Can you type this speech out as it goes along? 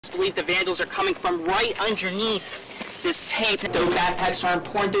I believe the vandals are coming from right underneath this tape. Those backpacks are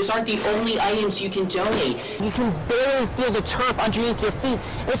important. Those aren't the only items you can donate. You can barely feel the turf underneath your feet.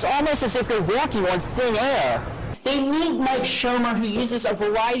 It's almost as if you're walking on thin air. They need Mike Schomer, who uses a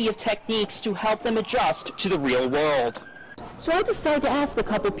variety of techniques to help them adjust to the real world. So I decided to ask a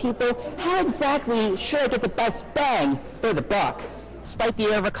couple people, how exactly should I get the best bang for the buck? Despite the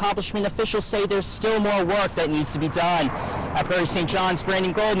air of accomplishment, officials say there's still more work that needs to be done. At Prairie St. John's,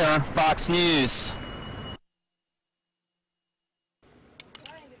 Brandon Goldner, Fox News.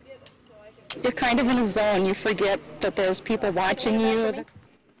 You're kind of in a zone. You forget that there's people watching you.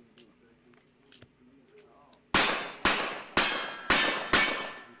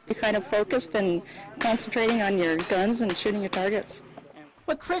 You're kind of focused and concentrating on your guns and shooting your targets.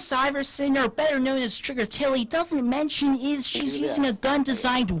 What Chris Iverson, or better known as Trigger Tilly, doesn't mention is she's using a gun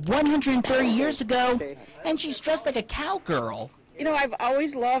designed 130 years ago, and she's dressed like a cowgirl. You know, I've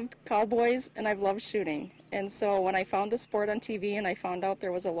always loved cowboys, and I've loved shooting. And so when I found the sport on TV and I found out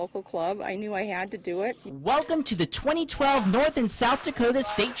there was a local club, I knew I had to do it. Welcome to the 2012 North and South Dakota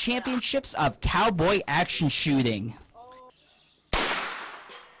State Championships of Cowboy Action Shooting.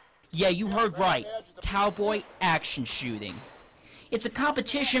 Yeah, you heard right. Cowboy Action Shooting. It's a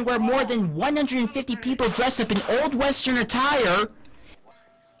competition where more than 150 people dress up in old Western attire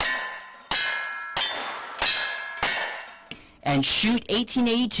and shoot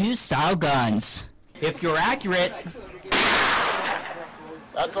 1882 style guns. If you're accurate,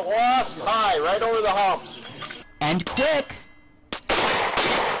 that's a loss. High, right over the hump. And quick,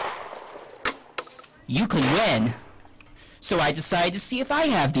 you can win. So I decided to see if I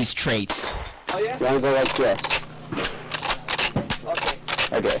have these traits. Oh yeah? You want to go like this?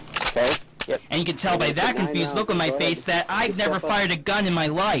 Okay. Okay. Yep. And you can tell by that confused look on my face that I've never fired a gun in my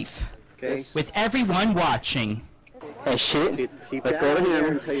life. Okay. With everyone watching. Hey, shoot. Let go of the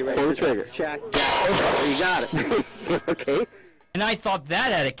hammer. Pull the trigger. Check. Oh, you got it. Okay. And I thought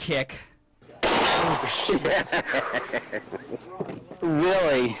that had a kick.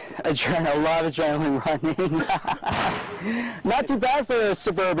 Really, a lot of adrenaline running. Not too bad for a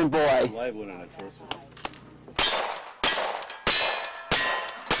suburban boy.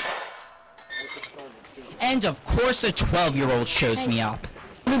 And of course, a 12-year-old shows me up.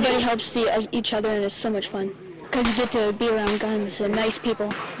 Everybody helps see each other, and it's so much fun. Because you get to be around guns and nice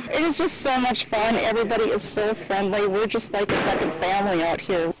people. It is just so much fun. Everybody is so friendly. We're just like a second family out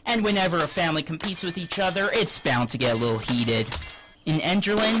here. And whenever a family competes with each other, it's bound to get a little heated. In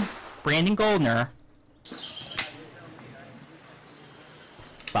Enderlin, Brandon Goldner,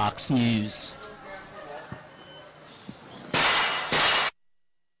 Fox News.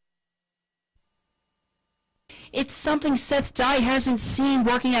 It's something Seth Dye hasn't seen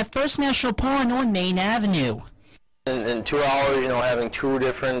working at First National Pawn on Main Avenue. In 2 hours, having two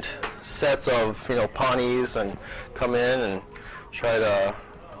different sets of, pawnees and come in and try to,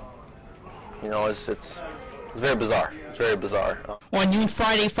 it's very bizarre. It's very bizarre. On noon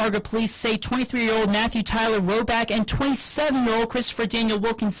Friday, Fargo police say 23-year-old Matthew Tyler Roback and 27-year-old Christopher Daniel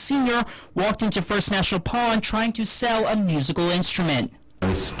Wilkins Sr. walked into First National Pawn trying to sell a musical instrument.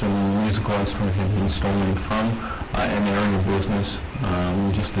 This musical instrument had been stolen from an area of business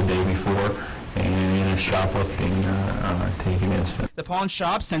just the day before, and in a shoplifting taken incident. The pawn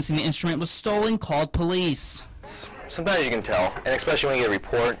shop, sensing the instrument was stolen, called police. Sometimes you can tell, and especially when you get a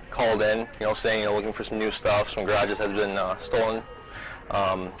report called in, saying you're looking for some new stuff, some garages had been stolen.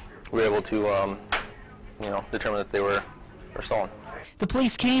 We were able to, determine that they were stolen. The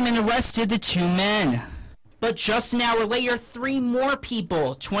police came and arrested the two men. But just an hour later, 3 more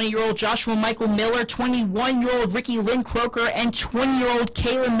people, 20-year-old Joshua Michael Miller, 21-year-old Ricky Lynn Croker, and 20-year-old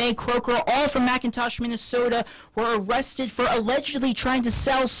Kayla Mae Croker, all from McIntosh, Minnesota, were arrested for allegedly trying to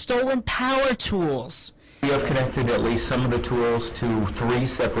sell stolen power tools. We have connected at least some of the tools to 3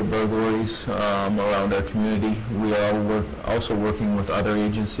 separate burglaries around our community. We are also working with other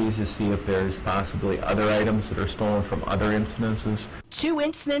agencies to see if there's possibly other items that are stolen from other incidences. 2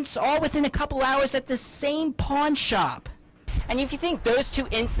 incidents, all within a couple hours at the same pawn shop. And if you think those 2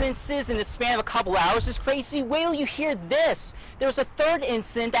 incidences in the span of a couple hours is crazy, wait till you hear this. There was a 3rd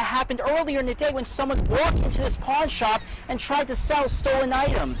incident that happened earlier in the day when someone walked into this pawn shop and tried to sell stolen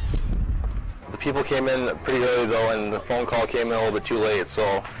items. The people came in pretty early though, and the phone call came in a little bit too late,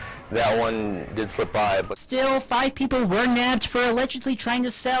 so that one did slip by. But still, 5 people were nabbed for allegedly trying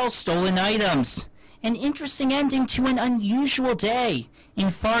to sell stolen items. An interesting ending to an unusual day.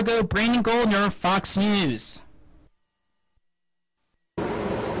 In Fargo, Brandon Goldner, Fox News.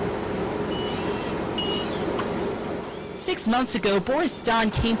 Six months ago, Boris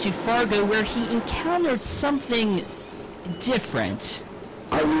Don came to Fargo where he encountered something different.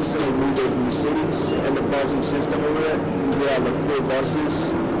 I recently moved away from the cities and the busing system over there. We have like 4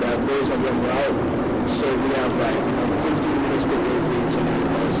 buses that goes on one route, so we have like 15 minutes to wait for each and every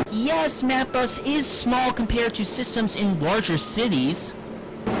bus. Yes, MapBus is small compared to systems in larger cities.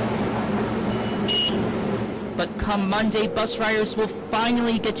 But come Monday, bus riders will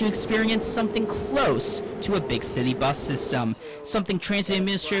finally get to experience something close to a big city bus system, something Transit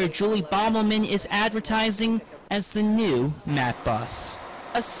Administrator Julie Bommelman is advertising as the new MapBus,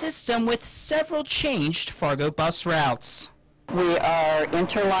 a system with several changed Fargo bus routes. We are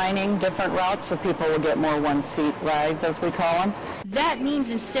interlining different routes so people will get more one-seat rides, as we call them. That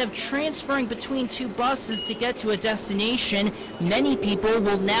means instead of transferring between 2 buses to get to a destination, many people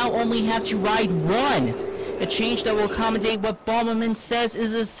will now only have to ride one. A change that will accommodate what Bommelman says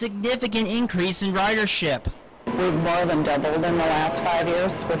is a significant increase in ridership. We've more than doubled in the last 5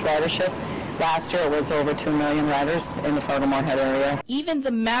 years with ridership. Last year it was over 2 million riders in the Fargo-Moorhead area. Even the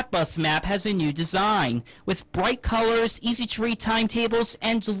MapBus map has a new design, with bright colors, easy-to-read timetables,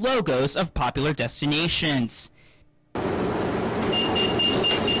 and logos of popular destinations.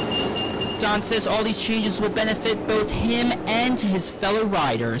 Don says all these changes will benefit both him and his fellow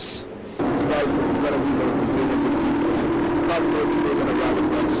riders.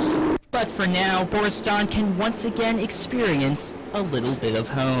 But for now, Boris Don can once again experience a little bit of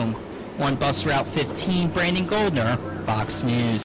home. On Bus Route 15, Brandon Goldner, Fox News.